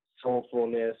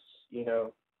soulfulness.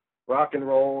 Rock and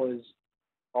roll is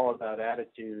all about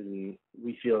attitude, and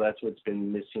we feel that's what's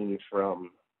been missing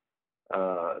from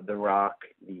the rock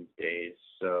these days.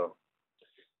 So,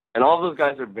 and all those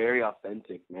guys are very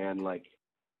authentic, man. Like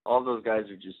all those guys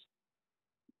are just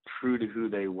true to who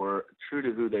they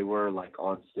were, like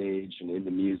on stage and in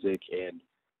the music, and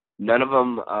none of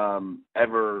them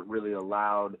ever really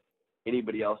allowed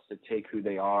anybody else to take who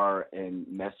they are and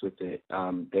mess with it.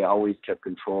 They always kept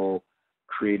control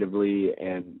creatively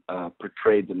and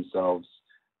portrayed themselves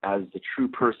as the true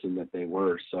person that they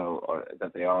were, or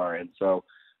that they are. And so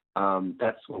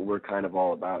that's what we're kind of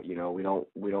all about.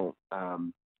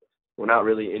 We're not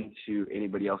really into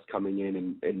anybody else coming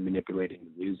in and manipulating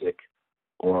the music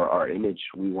or our image.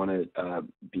 We want to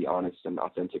be honest and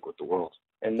authentic with the world.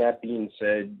 And that being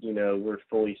said, we're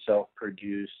fully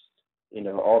self-produced.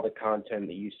 All the content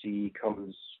that you see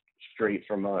comes straight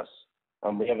from us.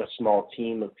 We have a small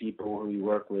team of people who we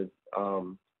work with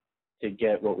to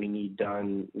get what we need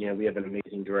done. We have an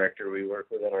amazing director we work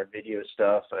with on our video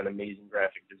stuff, an amazing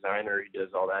graphic designer who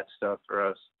does all that stuff for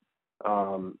us.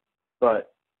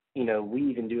 But we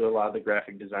even do a lot of the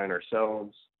graphic design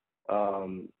ourselves.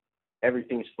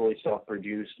 Everything's fully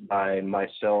self-produced by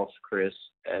myself, Chris,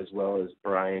 as well as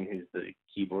Brian, who's the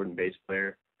keyboard and bass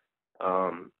player.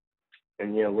 And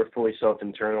we're fully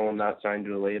self-internal, not signed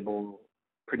to a label,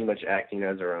 pretty much acting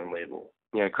as our own label.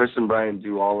 Yeah, Chris and Brian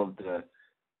do all of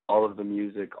the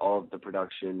music, all of the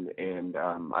production, and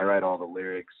I write all the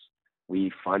lyrics.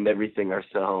 We fund everything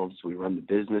ourselves. We run the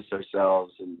business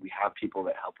ourselves, and we have people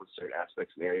that help with certain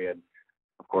aspects of the area. And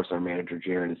of course, our manager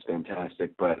Jaron is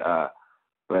fantastic. But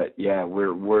yeah,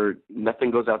 we're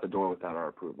nothing goes out the door without our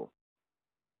approval.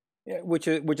 Yeah, which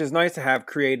is nice to have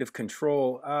creative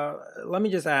control. Let me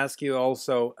just ask you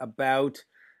also about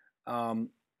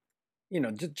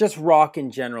just rock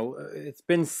in general. It's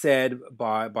been said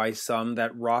by some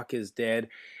that rock is dead.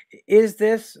 Is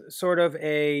this sort of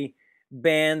a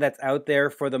band that's out there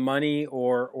for the money,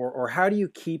 or how do you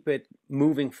keep it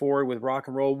moving forward with rock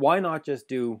and roll? Why not just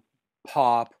do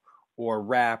pop or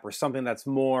rap or something that's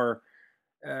more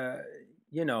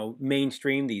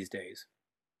mainstream these days?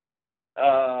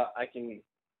 I can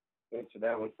answer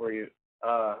that one for you.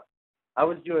 I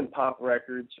was doing pop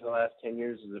records for the last 10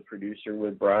 years as a producer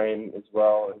with Brian as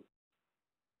well. And,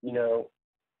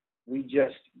 we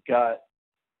just got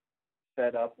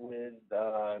fed up with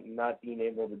not being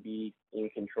able to be in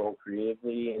control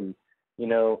creatively. And,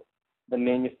 the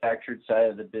manufactured side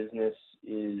of the business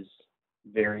is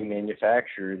very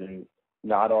manufactured and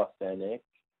not authentic,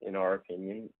 in our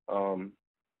opinion.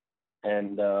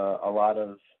 And a lot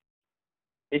of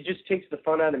it just takes the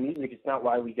fun out of music. It's not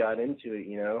why we got into it,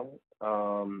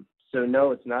 So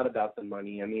no, it's not about the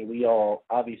money. I mean, we all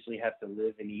obviously have to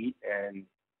live and eat and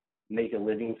make a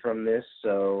living from this.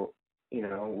 So,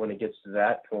 when it gets to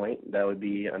that point, that would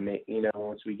be,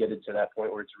 once we get it to that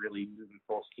point where it's really moving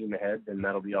full steam ahead, then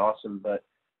that'll be awesome. But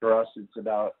for us, it's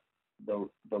about the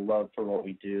love for what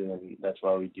we do, and that's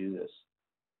why we do this.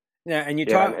 Yeah, and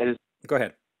go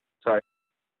ahead. Sorry,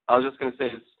 I was just gonna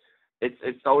say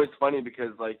it's always funny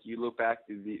because like you look back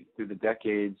through the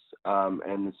decades,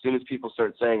 and as soon as people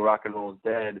start saying rock and roll is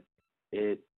dead,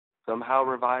 it somehow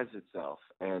revives itself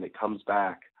and it comes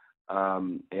back,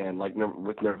 and like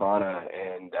with Nirvana,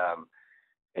 and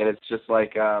it's just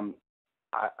like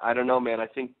I don't know, man. I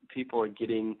think people are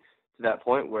getting to that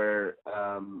point where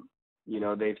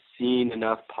they've seen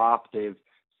enough pop, they've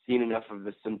seen enough of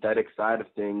the synthetic side of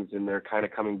things, and they're kind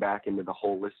of coming back into the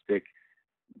holistic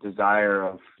desire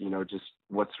of just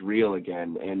what's real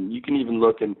again. And you can even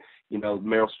look, and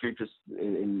Meryl Streep just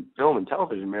in film and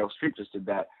television, Meryl Streep just did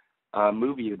that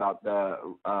movie about the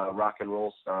rock and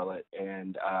roll starlet,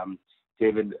 and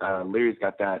David Leary's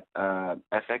got that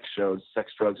FX show,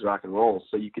 Sex, Drugs, Rock and Roll.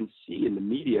 So you can see in the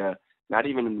media, not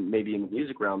even maybe in the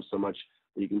music realm so much,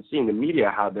 but you can see in the media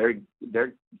how they're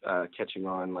catching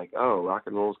on, like, oh, rock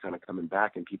and roll is kind of coming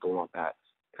back and people want that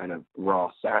kind of raw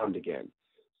sound again.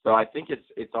 So I think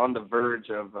it's on the verge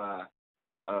of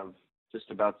just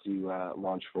about to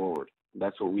launch forward.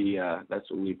 That's what we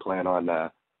plan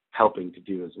on helping to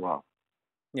do as well.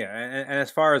 Yeah, and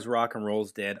as far as rock and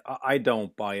roll's dead, I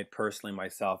don't buy it personally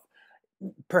myself.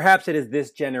 Perhaps it is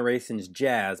this generation's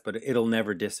jazz, but it'll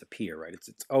never disappear, right?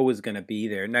 It's always going to be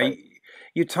there. Now, Right.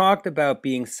 you talked about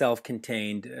being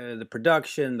self-contained, the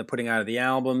production, the putting out of the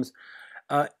albums.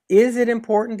 Is it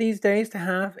important these days to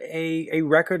have a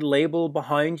record label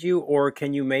behind you, or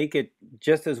can you make it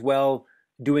just as well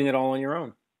doing it all on your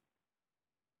own?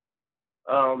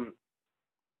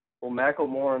 Well,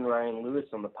 Macklemore and Ryan Lewis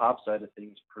on the pop side of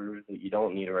things proved that you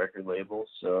don't need a record label,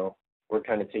 so we're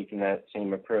kind of taking that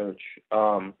same approach.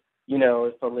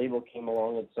 If a label came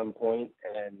along at some point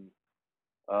and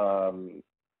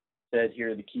said,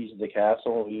 here are the keys to the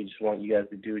castle, we just want you guys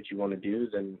to do what you want to do,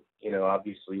 then,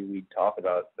 obviously we'd talk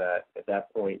about that at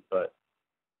that point. But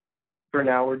for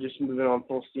now, we're just moving on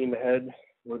full steam ahead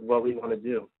with what we want to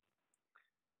do.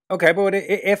 Okay, but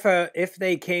if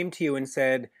they came to you and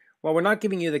said, well, we're not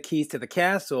giving you the keys to the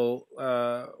castle,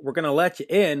 we're going to let you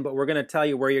in, but we're going to tell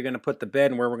you where you're going to put the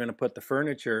bed and where we're going to put the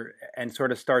furniture, and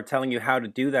sort of start telling you how to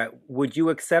do that, would you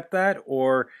accept that?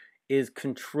 Or is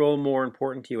control more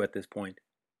important to you at this point?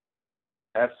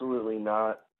 Absolutely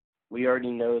not. We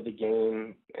already know the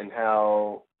game and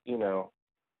how,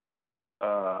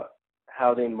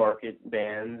 how they market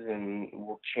bands, and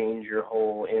will change your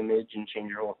whole image and change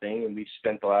your whole thing. And we've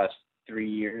spent the last 3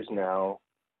 years now,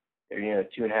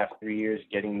 2.5, 3 years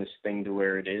getting this thing to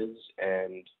where it is,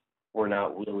 and we're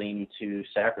not willing to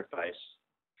sacrifice.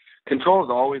 Control is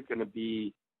always going to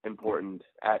be important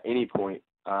at any point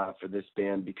for this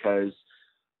band because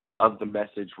of the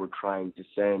message we're trying to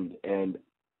send, and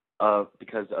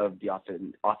because of the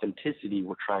authenticity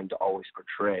we're trying to always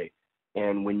portray.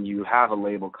 And when you have a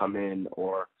label come in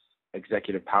or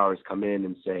executive powers come in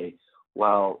and say,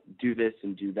 well, do this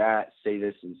and do that, say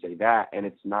this and say that, and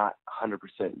it's not 100%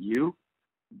 you,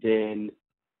 then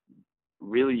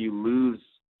really you lose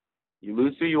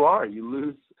who you are. You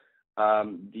lose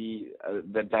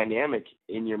the dynamic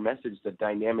in your message, the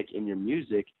dynamic in your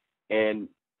music, and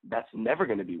that's never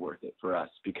going to be worth it for us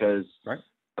because, right.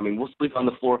 I mean, we'll sleep on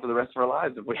the floor for the rest of our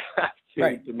lives if we have to,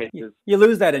 right. to make this. You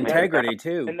lose that integrity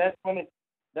too. And that's when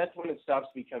it stops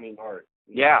becoming art.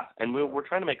 Yeah, and we're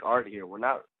trying to make art here. We're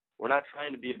not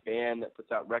trying to be a band that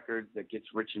puts out records that gets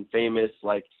rich and famous.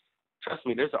 Like, trust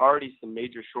me, there's already some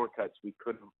major shortcuts we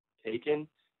could have taken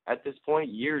at this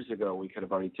point. Years ago, we could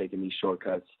have already taken these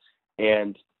shortcuts,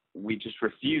 and we just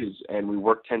refuse, and we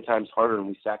work 10 times harder, and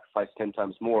we sacrifice 10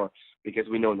 times more because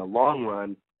we know in the long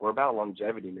run, we're about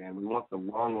longevity, man. We want the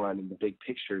long run and the big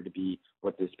picture to be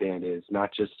what this band is,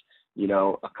 not just,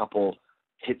 a couple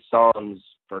hit songs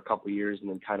for a couple years and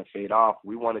then kind of fade off.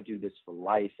 We want to do this for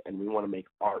life, and we want to make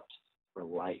art for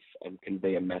life and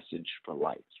convey a message for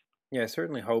life. Yeah, I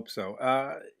certainly hope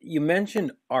so. You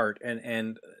mentioned art,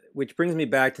 and which brings me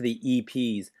back to the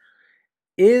EPs.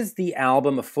 Is the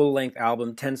album a full-length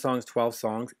album, 10 songs, 12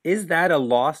 songs? Is that a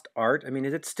lost art? I mean,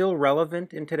 is it still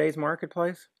relevant in today's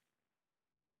marketplace?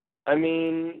 I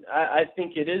mean, I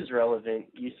think it is relevant.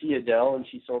 You see Adele, and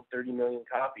she sold 30 million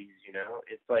copies,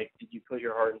 It's like, did you put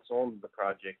your heart and soul into the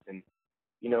project? And,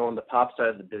 on the pop side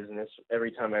of the business,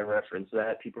 every time I reference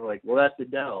that, people are like, well, that's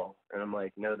Adele. And I'm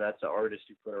like, no, that's an artist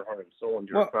who put her heart and soul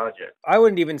into her project. I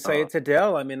wouldn't even say it's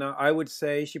Adele. I mean, I would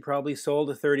say she probably sold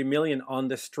a 30 million on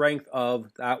the strength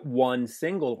of that one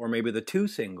single or maybe the two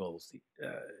singles.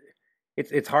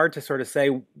 It's hard to sort of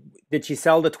say, did she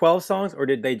sell the 12 songs or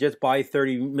did they just buy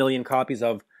 30 million copies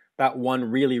of that one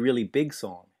really, really big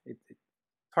song? It's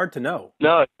hard to know.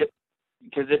 No,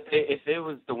 because if it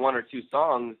was the one or two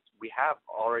songs, we have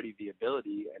already the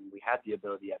ability, and we had the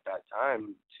ability at that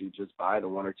time to just buy the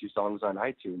one or two songs on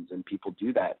iTunes, and people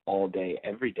do that all day,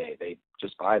 every day. They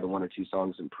just buy the one or two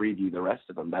songs and preview the rest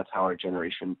of them. That's how our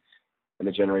generation and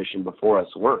the generation before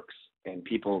us works. And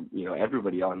people,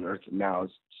 everybody on earth now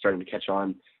is starting to catch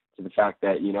on to the fact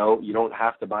that, you don't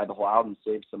have to buy the whole album,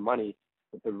 save some money.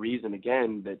 But the reason,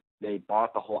 again, that they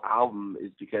bought the whole album is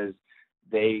because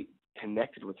they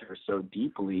connected with her so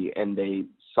deeply, and they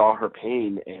saw her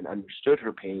pain and understood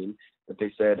her pain, that they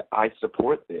said, I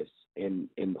support this in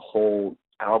the whole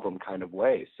album kind of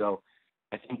way. So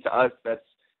I think to us,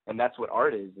 that's what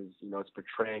art is, it's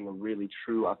portraying a really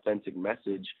true, authentic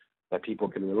message that people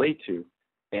can relate to.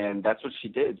 And that's what she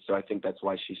did. So I think that's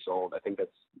why she sold. I think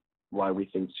that's why we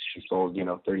think she sold,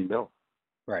 30 mil.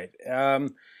 Right.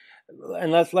 And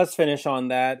let's finish on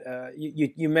that.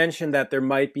 You mentioned that there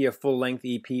might be a full-length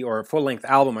EP or a full-length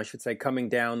album, I should say, coming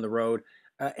down the road.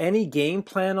 Any game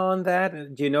plan on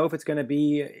that? Do you know if it's going to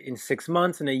be in 6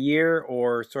 months, in a year,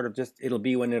 or sort of just it'll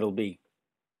be when it'll be?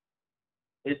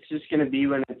 It's just going to be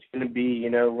when it's going to be.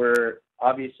 We're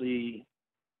obviously,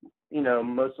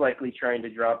 most likely trying to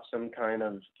drop some kind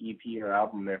of EP or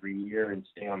album every year and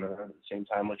stay on the road at the same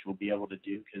time, which we'll be able to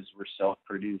do because we're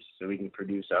self-produced, so we can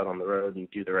produce out on the road and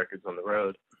do the records on the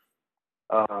road.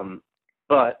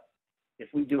 But if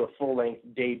we do a full-length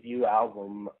debut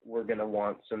album, we're going to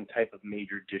want some type of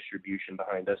major distribution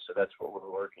behind us, so that's what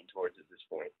we're working towards at this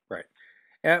point. Right.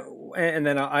 And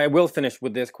then I will finish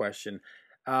with this question.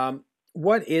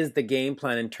 What is the game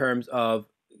plan in terms of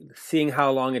seeing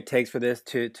how long it takes for this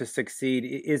to succeed?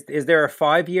 Is there a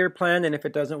 5-year plan, and if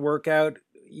it doesn't work out,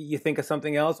 you think of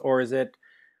something else, or is it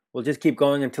we'll just keep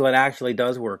going until it actually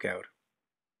does work out?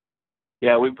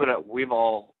 Yeah, we've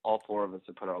all four of us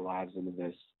have put our lives into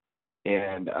this,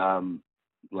 and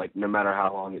no matter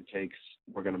how long it takes,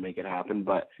 we're gonna make it happen.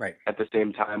 But right. At the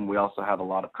same time, we also have a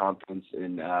lot of confidence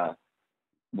in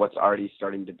what's already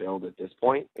starting to build at this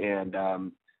point, and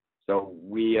so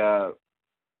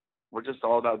we're just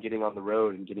all about getting on the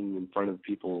road and getting in front of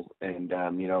people and,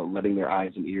 letting their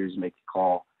eyes and ears make the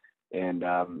call. And,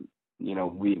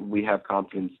 we have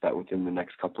confidence that within the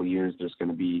next couple of years, there's going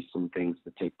to be some things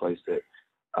that take place that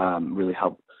really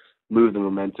help move the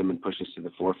momentum and push us to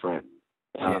the forefront.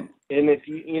 And if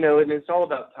and it's all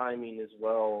about timing as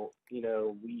well.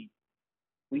 We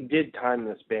did time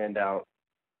this band out.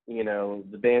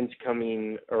 The band's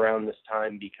coming around this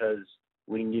time because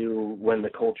we knew when the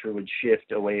culture would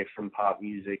shift away from pop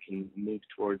music and move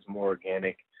towards more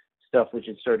organic stuff, which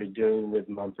it started doing with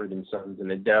Mumford and Sons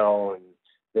and Adele, and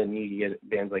then you get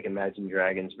bands like Imagine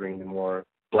Dragons bringing more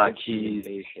Black Keys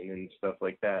and stuff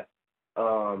like that.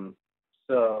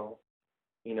 So,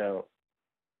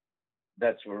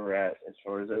 that's where we're at as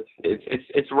far as this.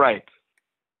 It's ripe.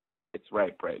 It's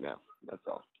ripe right now. That's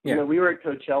all. Yeah. We were at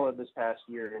Coachella this past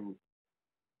year, and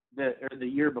the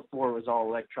year before was all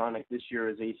electronic. This year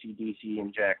is AC/DC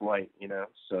and Jack White.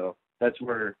 So that's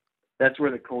where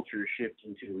the culture is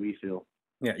shifting to. We feel.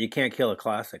 Yeah, you can't kill a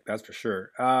classic, that's for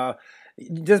sure.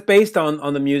 Just based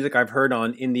on the music I've heard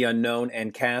on In the Unknown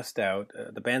and Cast Out,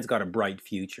 the band's got a bright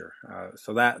future.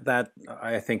 So that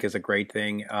I think is a great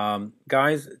thing.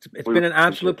 Guys, it's been an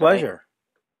absolute pleasure.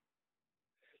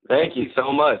 Thank you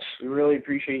so much. We really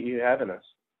appreciate you having us.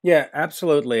 Yeah,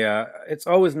 absolutely. It's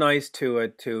always nice to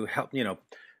help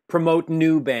promote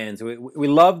new bands. We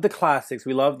love the classics.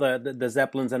 We love the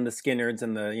Zeppelins and the Skinnards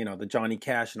and the Johnny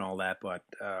Cash and all that, but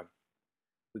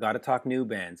we got to talk new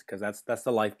bands because that's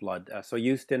the lifeblood. So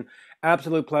Houston,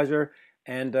 absolute pleasure,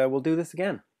 and we'll do this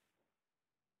again.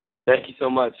 Thank you so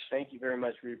much. Thank you very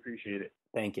much. We appreciate it.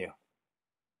 Thank you.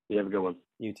 You have a good one.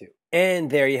 You too. And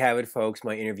there you have it, folks.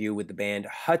 My interview with the band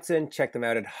Hudson. Check them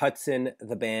out at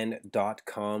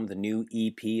hudsontheband.com. The new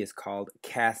EP is called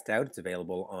Cast Out. It's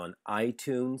available on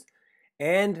iTunes.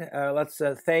 And let's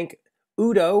thank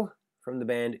Udo from the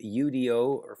band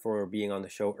U.D.O. for being on the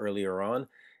show earlier on.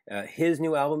 His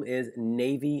new album is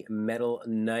Navy Metal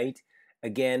Night.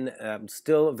 Again, I'm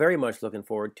still very much looking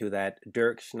forward to that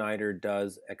Dirkschneider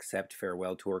Does Accept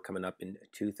Farewell tour coming up in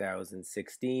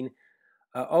 2016.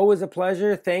 Always a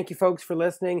pleasure. Thank you, folks, for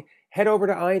listening. Head over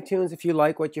to iTunes if you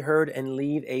like what you heard and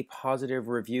leave a positive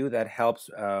review. That helps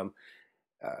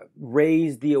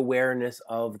raise the awareness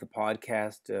of the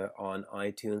podcast on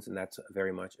iTunes, and that's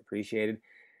very much appreciated.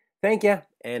 Thank you.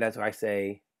 And as I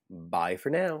say, bye for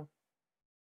now.